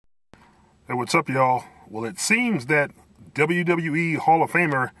Hey, what's up, y'all? Well, it seems that WWE Hall of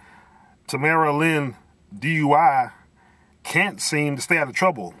Famer Tamara Lynn DUI can't seem to stay out of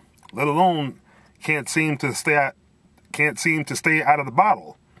trouble, let alone can't seem to stay out of the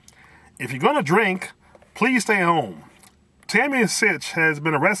bottle. If you're gonna drink, please stay home. Tammy Sitch has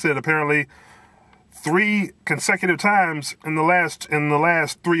been arrested apparently 3 consecutive times in the last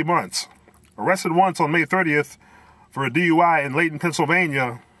 3 months. Arrested once on May 30th for a DUI in Layton,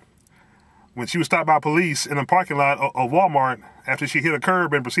 Pennsylvania, when she was stopped by police in a parking lot of Walmart after she hit a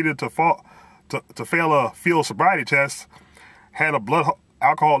curb and proceeded to fail a field sobriety test. Had a blood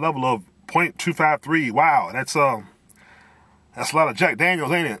alcohol level of 0.253. Wow, that's a lot of Jack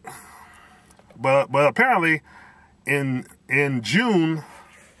Daniels, ain't it? But apparently, in June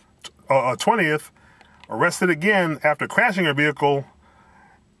 20th, arrested again after crashing her vehicle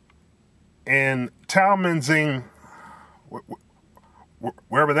in Talmanzing,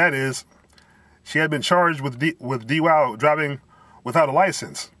 wherever that is. She had been charged with DUI, driving without a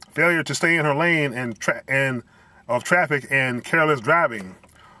license, failure to stay in her lane of traffic, and careless driving.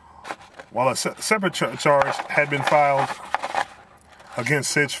 While a separate charge had been filed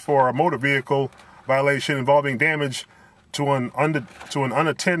against Sitch for a motor vehicle violation involving damage to an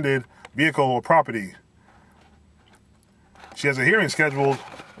unattended vehicle or property. She has a hearing scheduled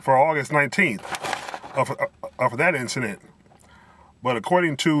for August 19th of that incident. But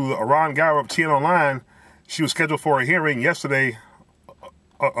according to Ron Gower of TN Online, she was scheduled for a hearing yesterday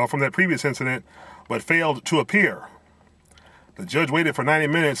from that previous incident, but failed to appear. The judge waited for 90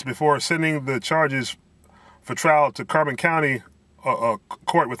 minutes before sending the charges for trial to Carbon County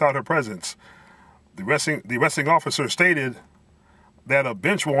court without her presence. The arresting officer stated that a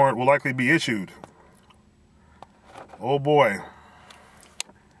bench warrant will likely be issued. Oh boy.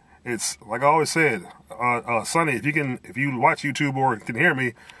 It's like I always said, Sonny, if you watch YouTube or can hear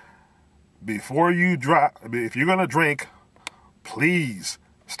me, before you drive, if you're gonna drink, please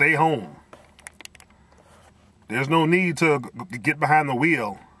stay home. There's no need to get behind the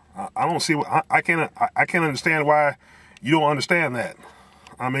wheel. I don't see what I can't understand why you don't understand that.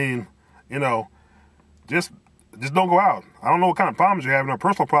 I mean, just don't go out. I don't know what kind of problems you're having or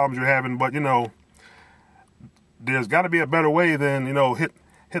personal problems you're having, but there's got to be a better way than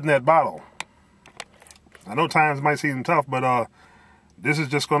hitting that bottle. I know times might seem tough, but this is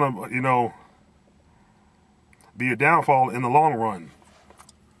just gonna be your downfall in the long run.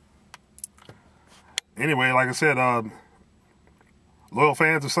 Anyway, like I said, loyal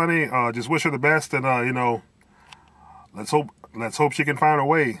fans of Sunny, just wish her the best, and let's hope she can find her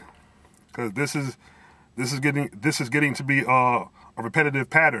way, because this is getting to be a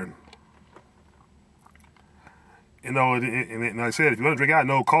repetitive pattern. And like I said, if you want to drink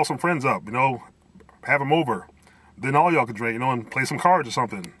out, call some friends up, have them over. Then all y'all can drink, and play some cards or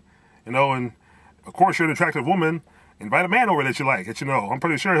something, and of course you're an attractive woman, invite a man over that you like, I'm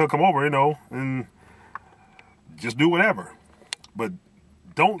pretty sure he'll come over, and just do whatever. But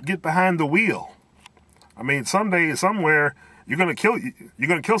don't get behind the wheel. I mean, someday, somewhere, you're gonna kill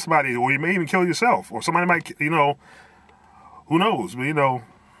somebody, or you may even kill yourself, or somebody might, who knows? But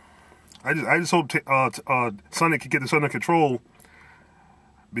I just hope Sonny can get this under control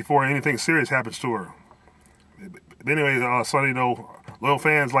before anything serious happens to her. But anyway, Sonny, loyal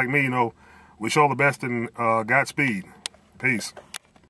fans like me, wish you all the best and Godspeed. Peace.